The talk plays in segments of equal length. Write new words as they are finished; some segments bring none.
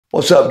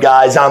What's up,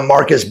 guys? I'm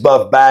Marcus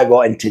Buff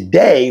Bagwell, and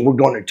today we're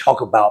going to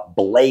talk about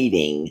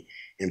blading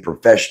in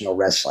professional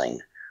wrestling.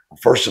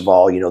 First of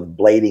all,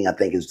 blading I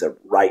think is the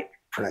right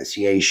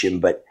pronunciation,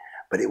 but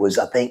I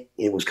think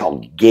it was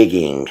called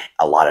gigging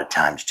a lot of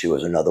times too,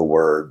 is another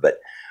word. But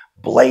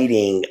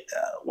blading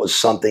was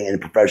something in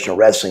professional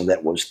wrestling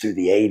that was through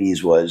the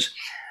 80s. Was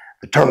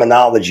the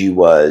terminology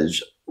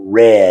was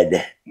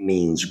red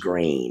means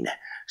green.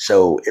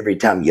 So every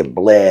time you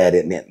bled,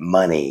 it meant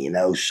money,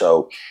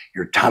 So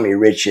your Tommy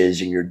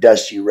Riches and your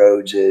Dusty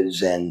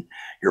Rhodeses and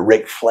your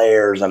Ric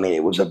Flairs,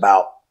 it was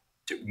about,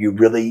 you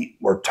really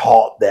were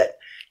taught that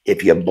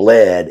if you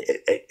bled,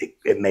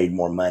 it made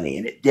more money.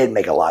 And it did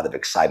make a lot of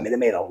excitement. It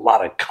made a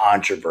lot of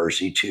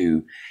controversy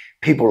too.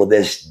 People to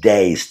this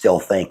day still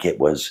think it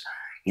was,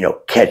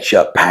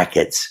 ketchup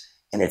packets,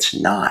 and it's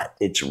not.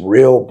 It's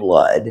real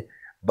blood,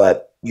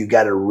 but you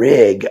got to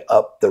rig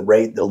up the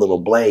little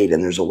blade,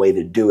 and there's a way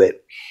to do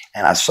it.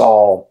 And I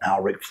saw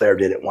how Ric Flair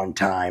did it one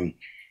time,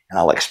 and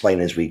I'll explain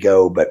as we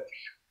go. But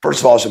first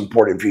of all, it's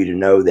important for you to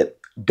know that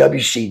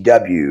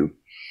WCW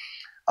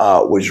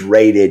was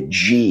rated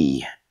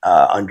G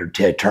under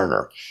Ted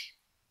Turner.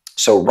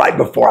 So right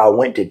before I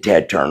went to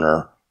Ted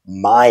Turner,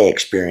 my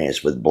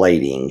experience with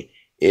blading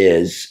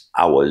is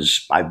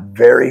my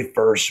very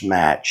first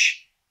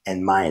match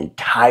in my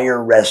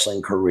entire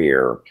wrestling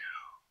career.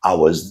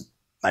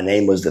 My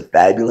name was the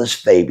Fabulous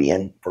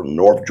Fabian from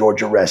North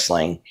Georgia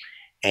Wrestling,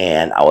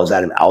 and I was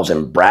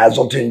in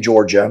Brazelton,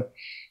 Georgia,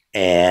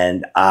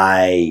 and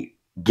I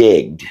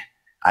gigged.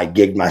 I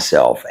gigged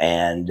myself,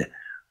 and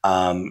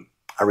I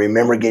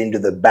remember getting to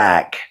the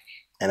back,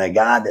 and a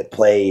guy that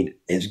played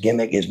his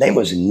gimmick, his name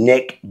was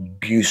Nick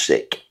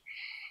Busick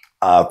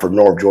for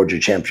North Georgia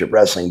Championship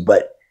Wrestling,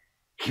 but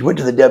he went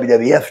to the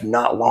WWF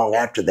not long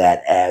after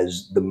that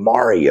as the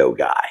Mario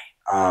guy.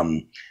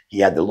 He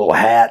had the little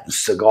hat, the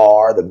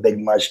cigar, the big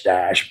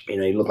mustache.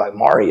 He looked like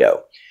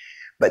Mario.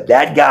 But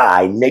that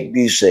guy, Nick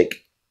Busick,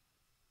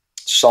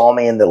 saw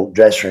me in the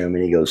dressing room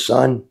and he goes,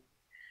 "Son,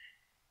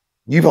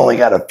 you've only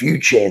got a few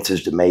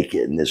chances to make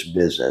it in this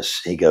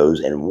business." He goes,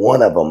 "And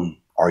one of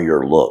them are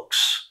your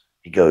looks."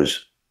 He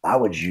goes, "Why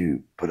would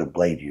you put a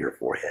blade to your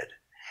forehead?"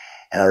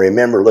 And I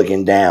remember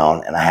looking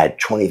down, and I had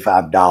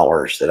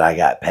 $25 that I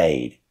got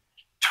paid.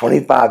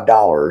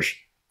 $25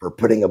 for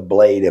putting a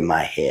blade in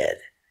my head.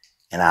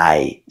 And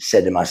I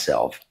said to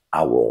myself,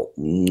 I will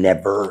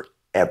never,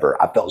 ever.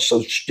 I felt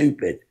so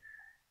stupid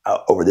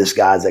over this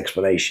guy's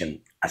explanation.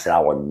 I said, I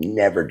will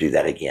never do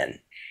that again.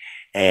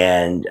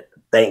 And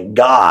thank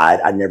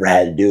God I never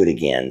had to do it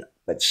again.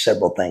 But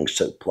several things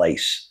took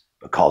place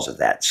because of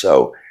that.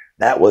 So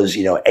that was,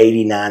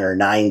 89 or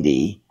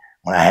 90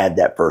 when I had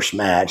that first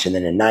match. And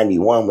then in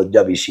 91 with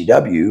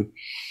WCW,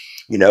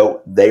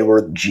 they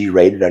were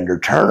G-rated under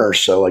Turner.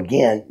 So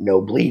again, no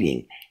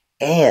bleeding.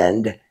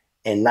 And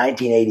in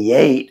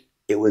 1988,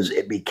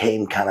 it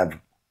became kind of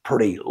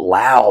pretty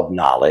loud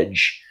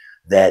knowledge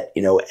that,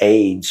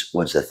 AIDS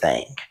was a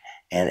thing,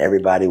 and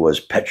everybody was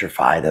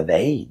petrified of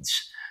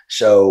AIDS.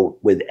 So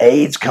with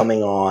AIDS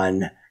coming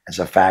on as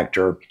a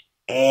factor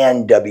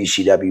and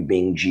WCW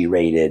being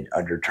G-rated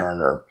under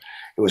Turner,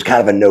 it was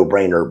kind of a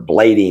no-brainer.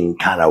 Blading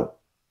kind of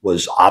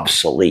was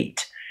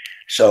obsolete.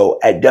 So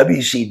at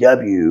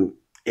WCW,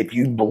 if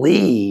you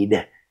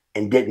bleed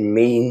and didn't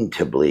mean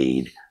to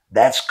bleed,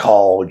 that's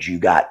called you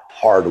got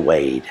hard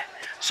weighed.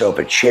 So if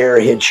a chair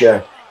hits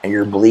you and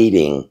you're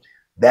bleeding,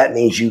 that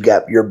means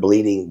you're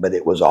bleeding, but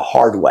it was a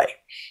hard way.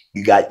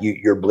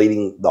 You're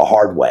bleeding the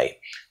hard way.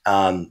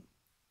 And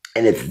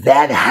if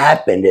that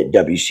happened at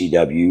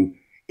WCW,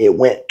 it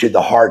went to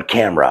the hard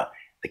camera.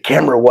 The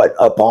camera went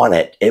up on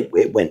it.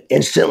 It went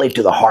instantly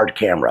to the hard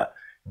camera.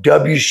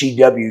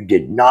 WCW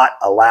did not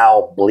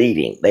allow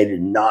bleeding. They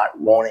did not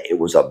want it. It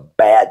was a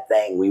bad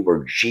thing. We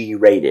were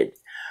G-rated.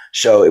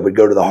 So it would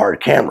go to the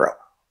hard camera.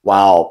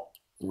 While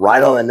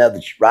right on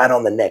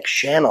the next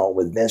channel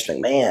with Vince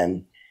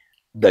McMahon,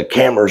 the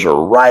cameras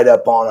are right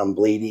up on them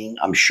bleeding.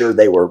 I'm sure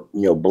they were,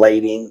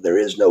 blading. There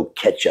is no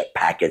ketchup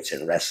packets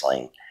in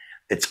wrestling.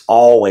 It's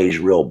always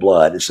real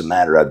blood. It's a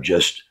matter of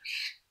just,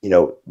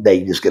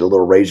 they just get a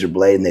little razor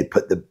blade and they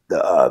put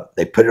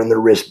they put it on their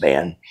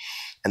wristband,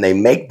 and they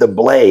make the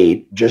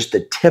blade just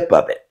the tip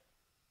of it,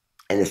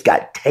 and it's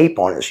got tape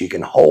on it so you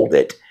can hold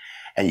it.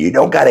 And you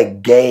don't got to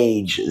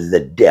gauge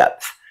the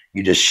depth.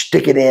 You just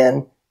stick it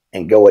in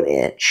and go an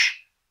inch.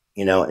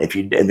 And if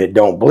it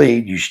don't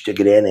bleed, you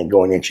stick it in and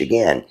go an inch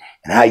again.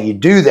 And how you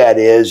do that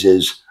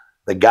is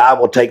the guy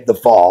will take the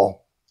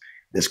fall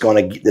that's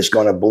going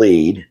to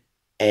bleed,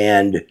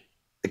 and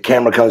the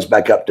camera comes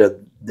back up to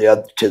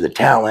the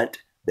talent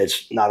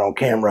that's not on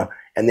camera,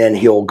 and then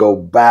he'll go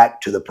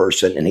back to the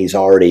person, and he's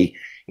already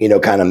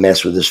kind of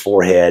messed with his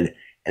forehead,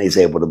 and he's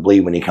able to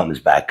bleed when he comes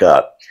back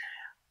up.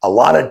 A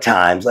lot of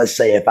times, let's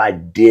say if I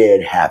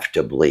did have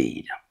to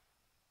bleed,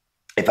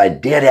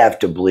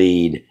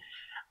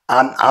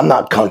 I'm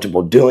not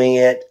comfortable doing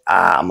it.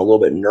 I'm a little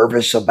bit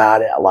nervous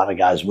about it. A lot of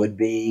guys would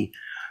be.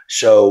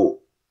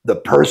 So the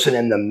person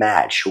in the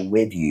match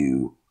with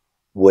you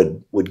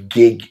would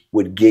gig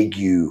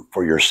you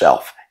for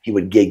yourself. He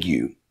would gig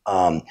you.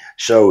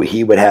 So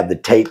he would have the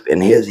tape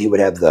in his, he would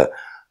have the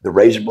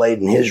razor blade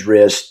in his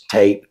wrist,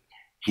 tape.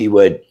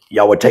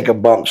 Y'all would take a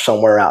bump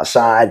somewhere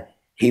outside.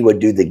 He would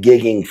do the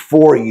gigging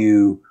for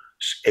you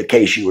in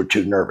case you were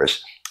too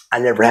nervous. I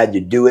never had to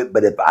do it,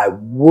 but if I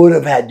would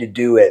have had to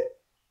do it,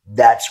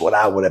 that's what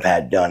I would have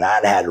had done.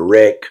 I'd had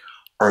Rick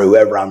or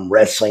whoever I'm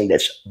wrestling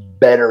that's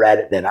better at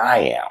it than I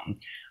am.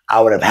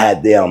 I would have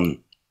had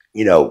them,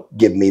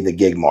 give me the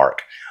gig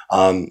mark.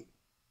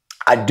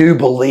 I do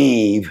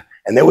believe,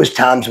 and there was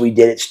times we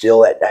did it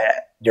still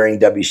during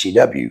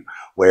WCW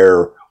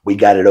where we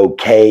got it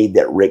okay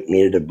that Rick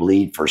needed to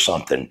bleed for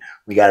something.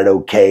 We got it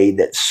okay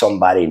that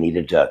somebody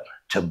needed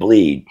to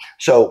bleed.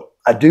 So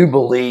I do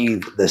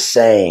believe the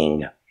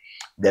saying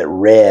that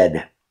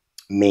red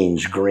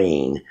means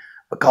green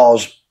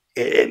because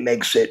it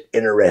makes it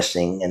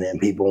interesting, and then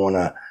people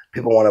want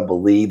to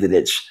believe that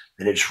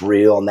it's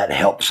real, and that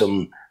helps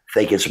them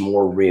think it's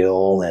more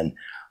real. And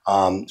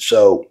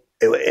so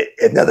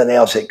if nothing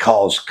else, it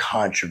caused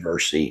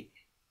controversy.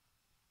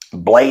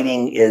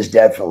 Blading is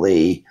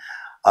definitely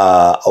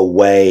a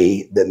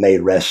way that made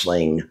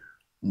wrestling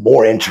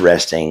more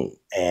interesting,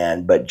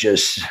 but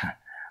just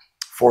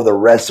for the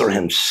wrestler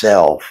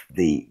himself,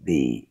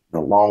 the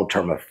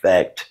long-term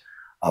effect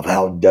of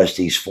how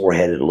Dusty's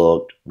forehead had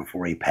looked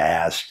before he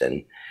passed.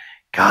 And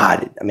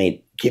God, I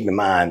mean, keep in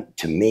mind,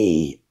 to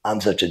me,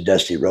 I'm such a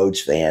Dusty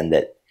Rhodes fan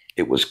that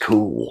it was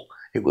cool.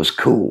 It was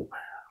cool.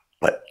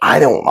 But I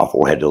don't want my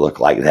forehead to look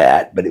like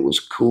that, but it was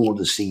cool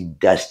to see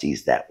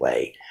Dusty's that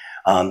way.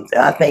 And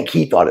I think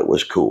he thought it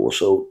was cool.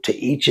 So to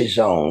each his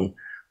own.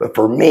 But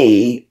for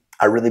me,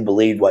 I really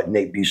believed what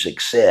Nick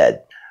Busick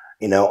said.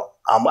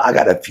 I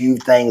got a few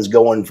things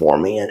going for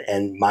me,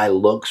 and my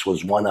looks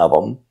was one of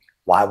them.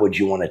 Why would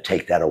you want to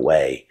take that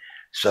away?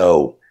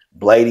 So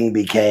blading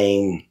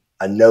became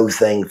a no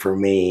thing for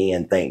me,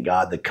 and thank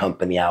God the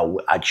company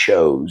I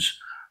chose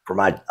for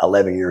my 10 or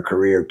 11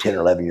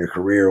 year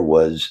career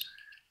was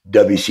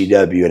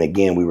WCW. And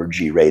again, we were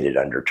G-rated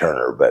under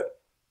Turner, but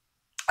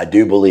I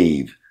do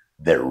believe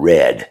that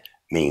red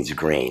means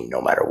green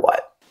no matter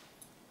what.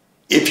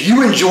 If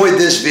you enjoyed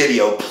this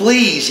video,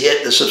 please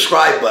hit the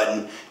subscribe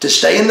button to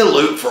stay in the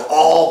loop for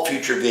all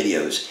future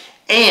videos.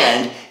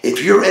 And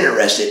if you're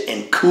interested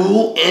in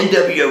cool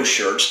NWO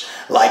shirts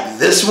like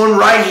this one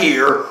right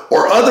here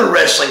or other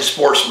wrestling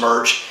sports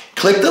merch,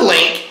 click the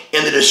link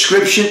in the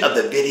description of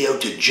the video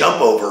to jump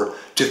over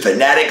to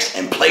Fanatics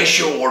and place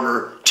your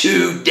order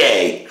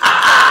today.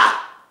 Ha ha!